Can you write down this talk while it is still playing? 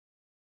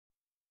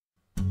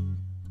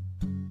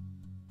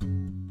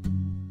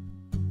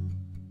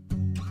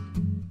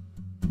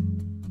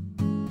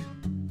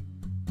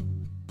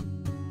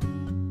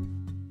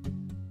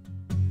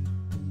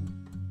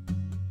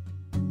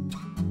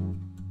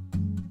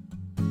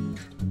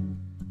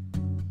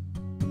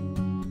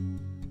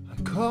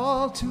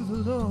called to the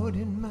Lord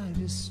in my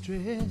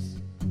distress.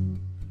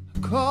 I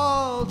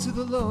called to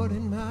the Lord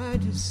in my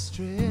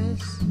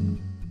distress,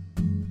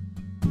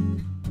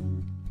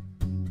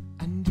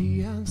 and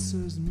He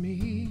answers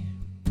me.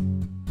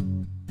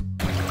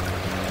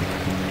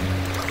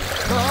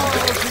 Call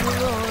to the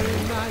Lord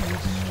in my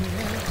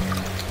distress.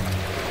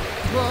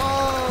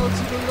 Call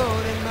to the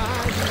Lord in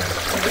my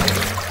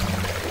distress.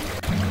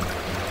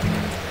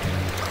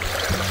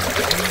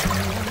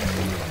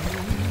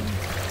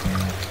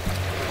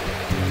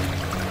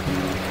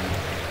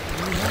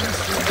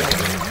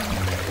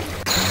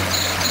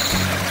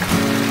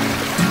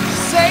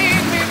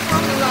 Save me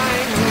from the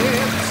lying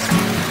lips.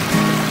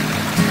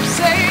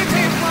 Save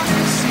me from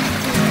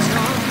deceitful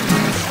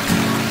tongues.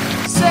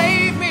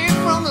 Save me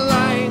from the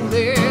lying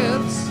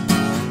lips.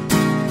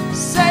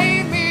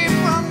 Save me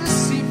from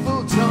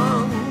deceitful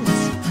tongues.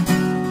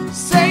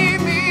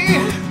 Save me,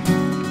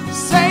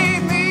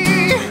 save me,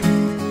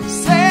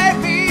 save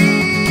me.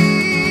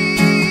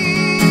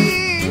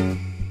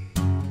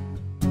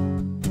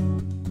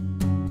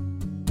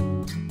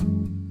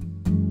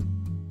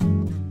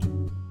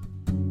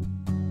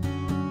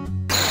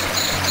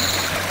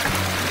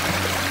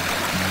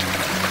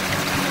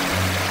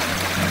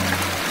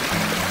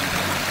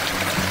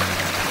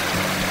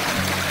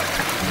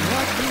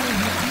 What will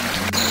you do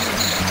to me?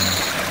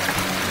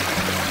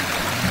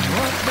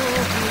 What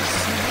more will you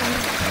say?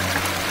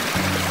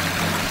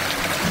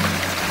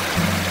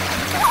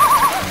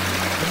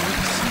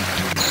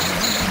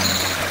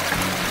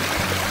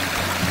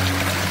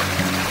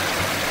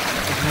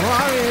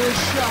 Warrior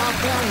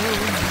sharp arrow,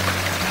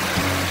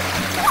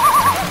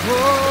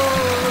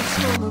 oh,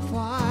 from the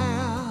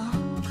fire.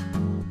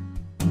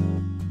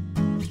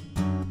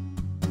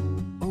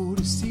 Oh,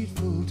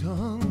 deceitful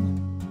tongue.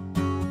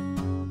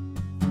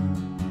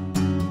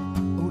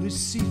 Oh,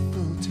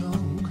 deceitful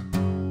tongue.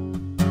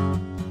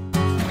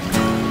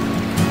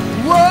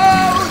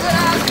 Woe that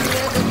I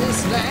live in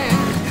this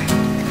land.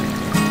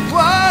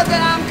 Woe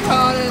that I'm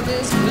caught in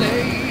this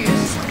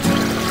place.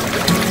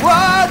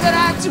 Woe that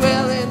I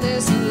dwell in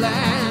this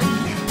land.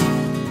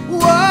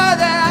 Woe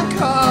that I'm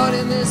caught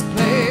in this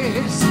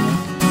place.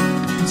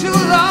 Too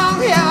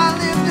long have I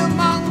lived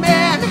among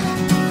men.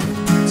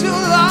 Too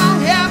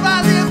long have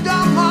I lived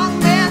among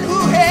men who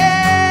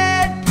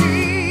had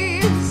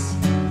peace.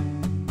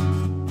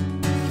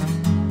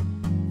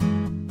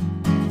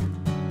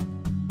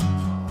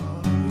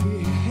 Oh, we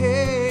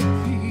had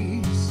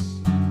peace.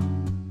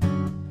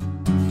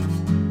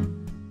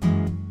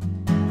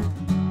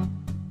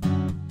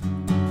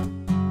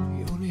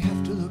 You only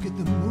have to look at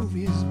the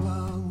movies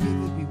while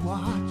we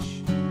watch.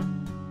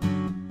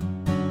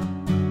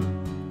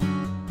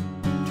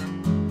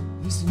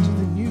 Listen to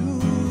the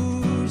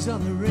news on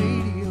the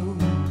radio.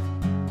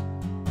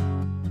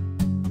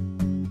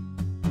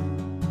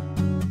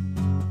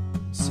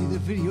 See the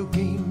video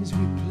games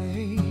we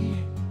play.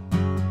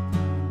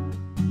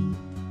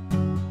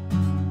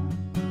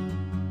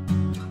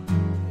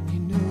 And you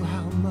know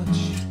how much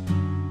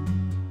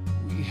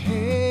we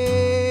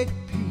hate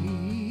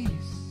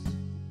peace.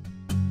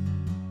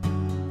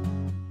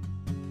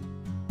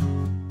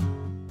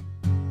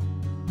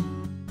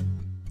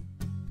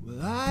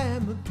 Well, I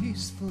am a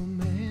peaceful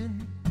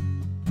man.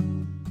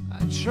 I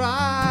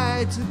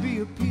try to be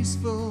a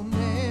peaceful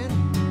man.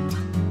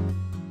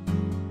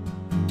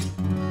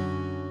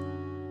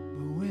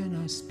 But when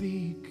I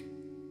speak,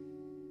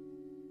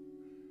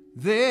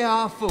 they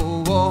are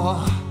for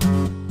war.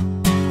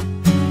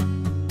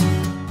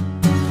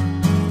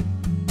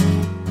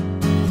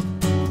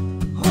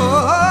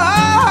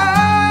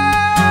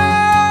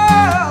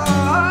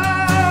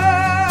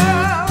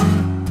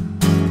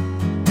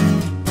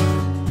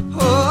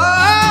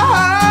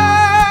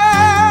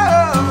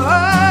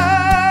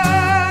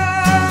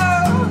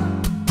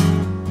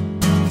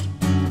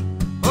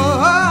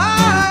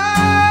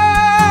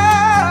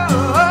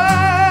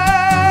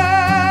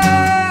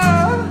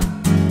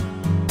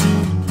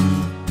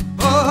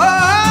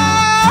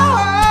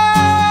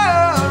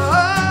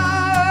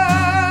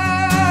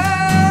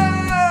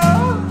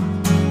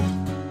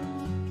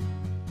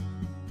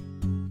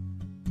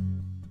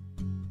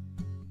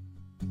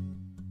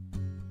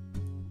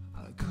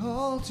 I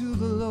call to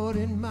the Lord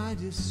in my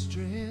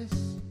distress.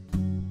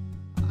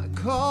 I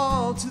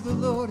call to the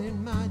Lord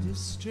in my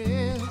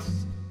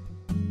distress,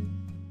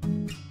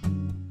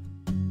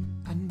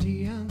 and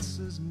He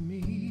answers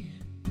me.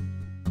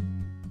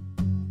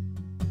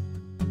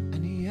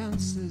 And He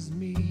answers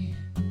me.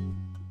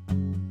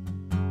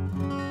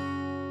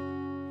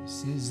 He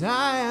says,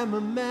 I am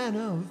a man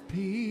of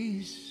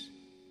peace.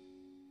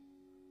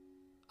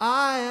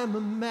 I am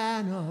a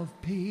man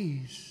of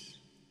peace.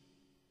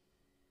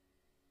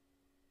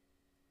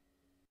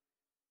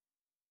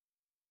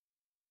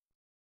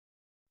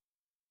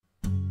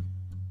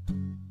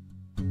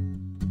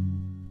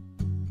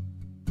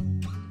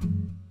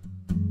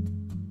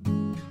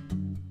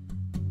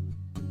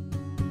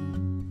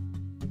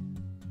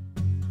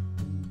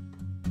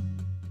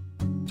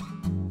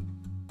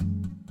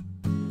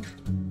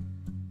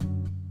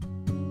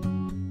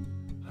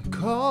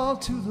 call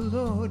to the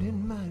Lord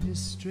in my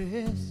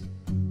distress.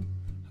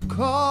 I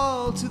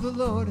call to the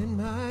Lord in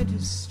my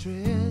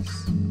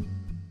distress,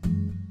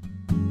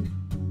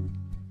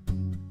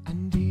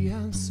 and He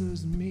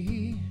answers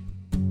me.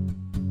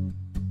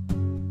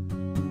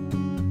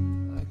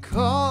 I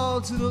call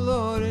to the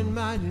Lord in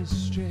my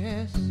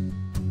distress.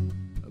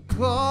 I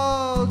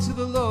call to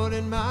the Lord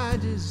in my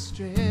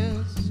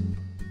distress,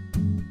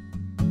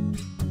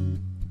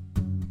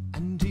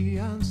 and He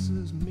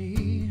answers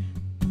me.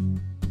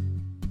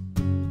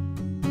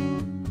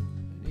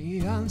 He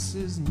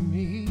answers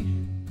me.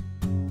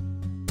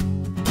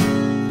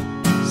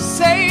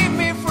 Save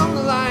me from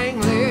lying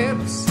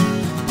lips,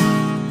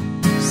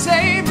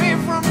 save me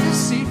from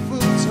deceitful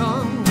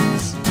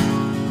tongues,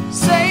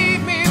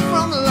 save me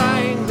from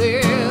lying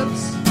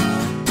lips,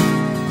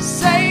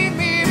 save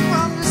me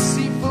from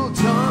deceitful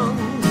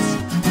tongues,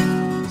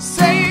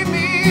 save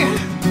me,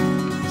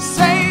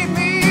 save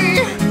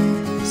me,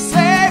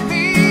 save me.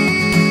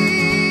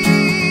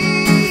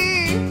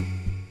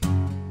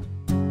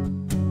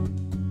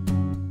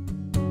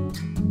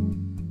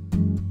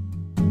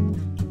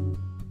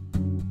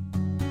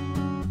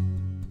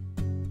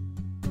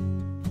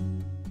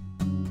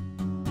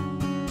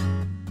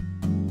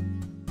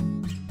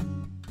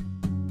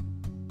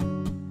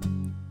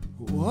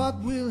 What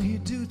will He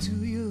do to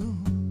you?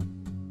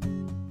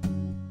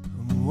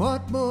 And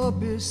what more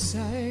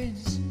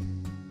besides?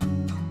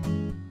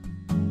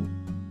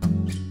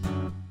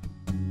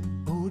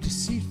 Oh,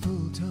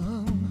 deceitful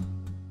tongue,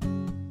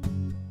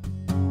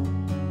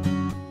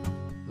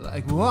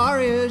 like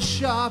warriors'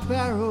 sharp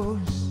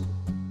arrows,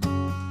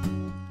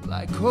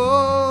 like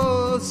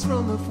coals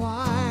from the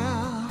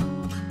fire.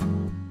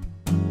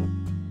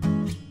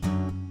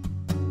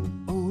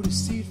 Oh,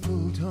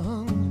 deceitful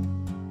tongue,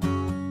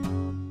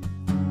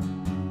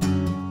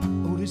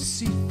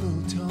 deceitful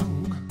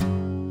tongue.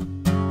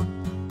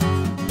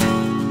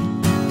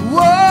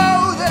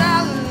 Woe that I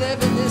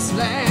live in this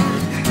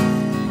land,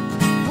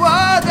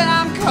 woe that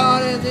I'm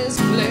caught in this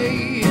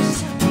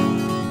place,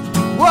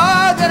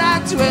 woe that I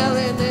dwell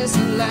in this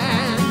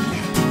land,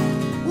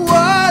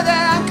 woe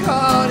that I'm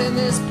caught in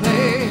this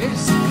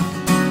place.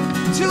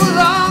 Too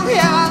long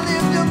have I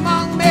lived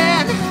among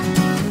men,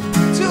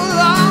 too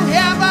long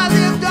have I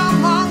lived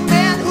among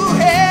men who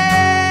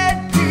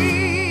hate peace.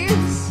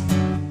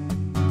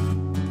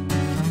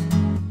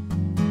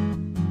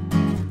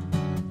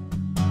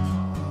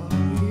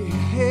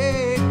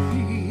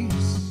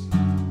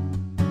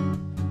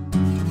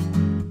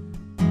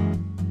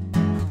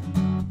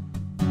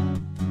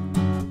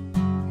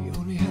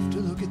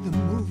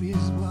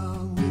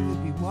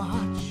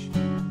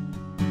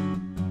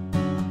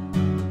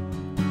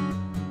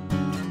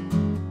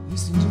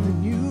 Listen to the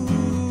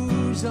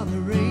news on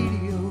the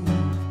radio,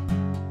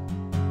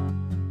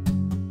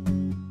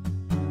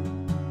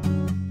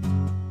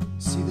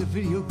 see the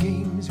video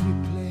games we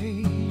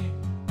play,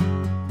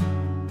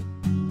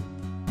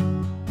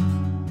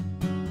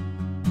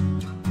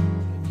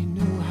 and you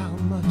know how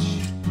much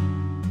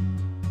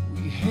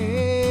we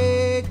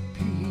hate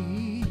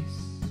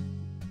peace.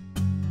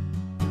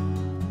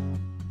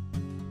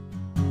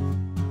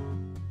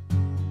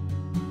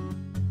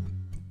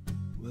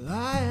 Well,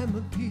 I am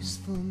a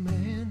peaceful man.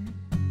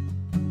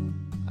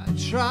 I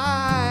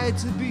try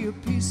to be a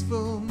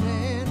peaceful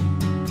man,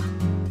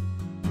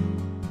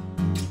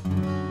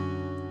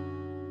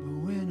 but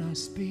when I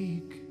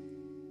speak,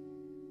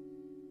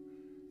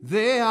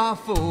 they are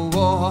for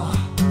war.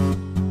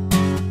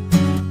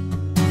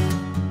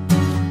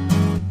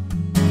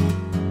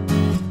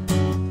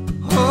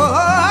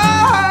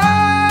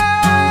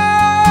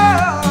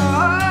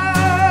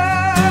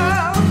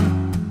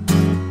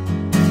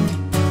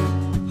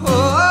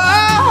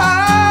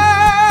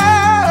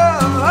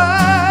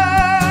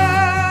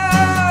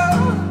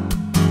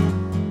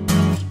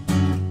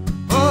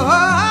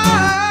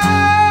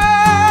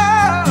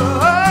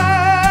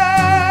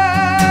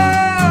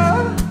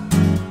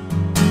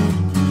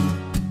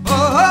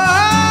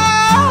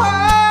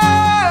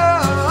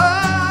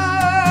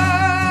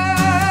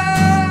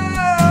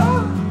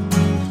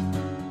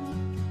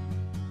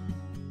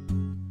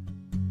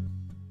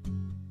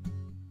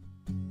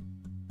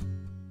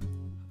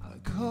 I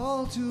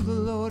call to the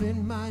Lord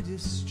in my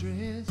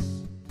distress.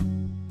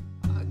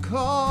 I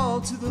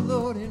call to the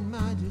Lord in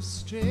my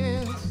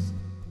distress,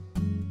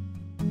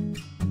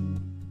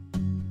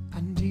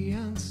 and He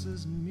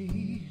answers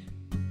me.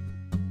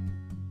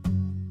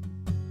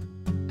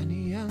 And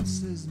He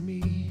answers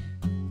me.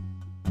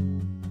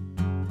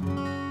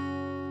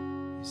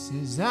 He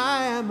says,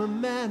 I am a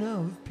man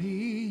of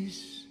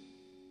peace.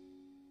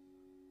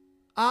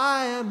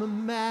 I am a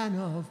man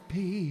of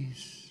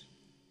peace.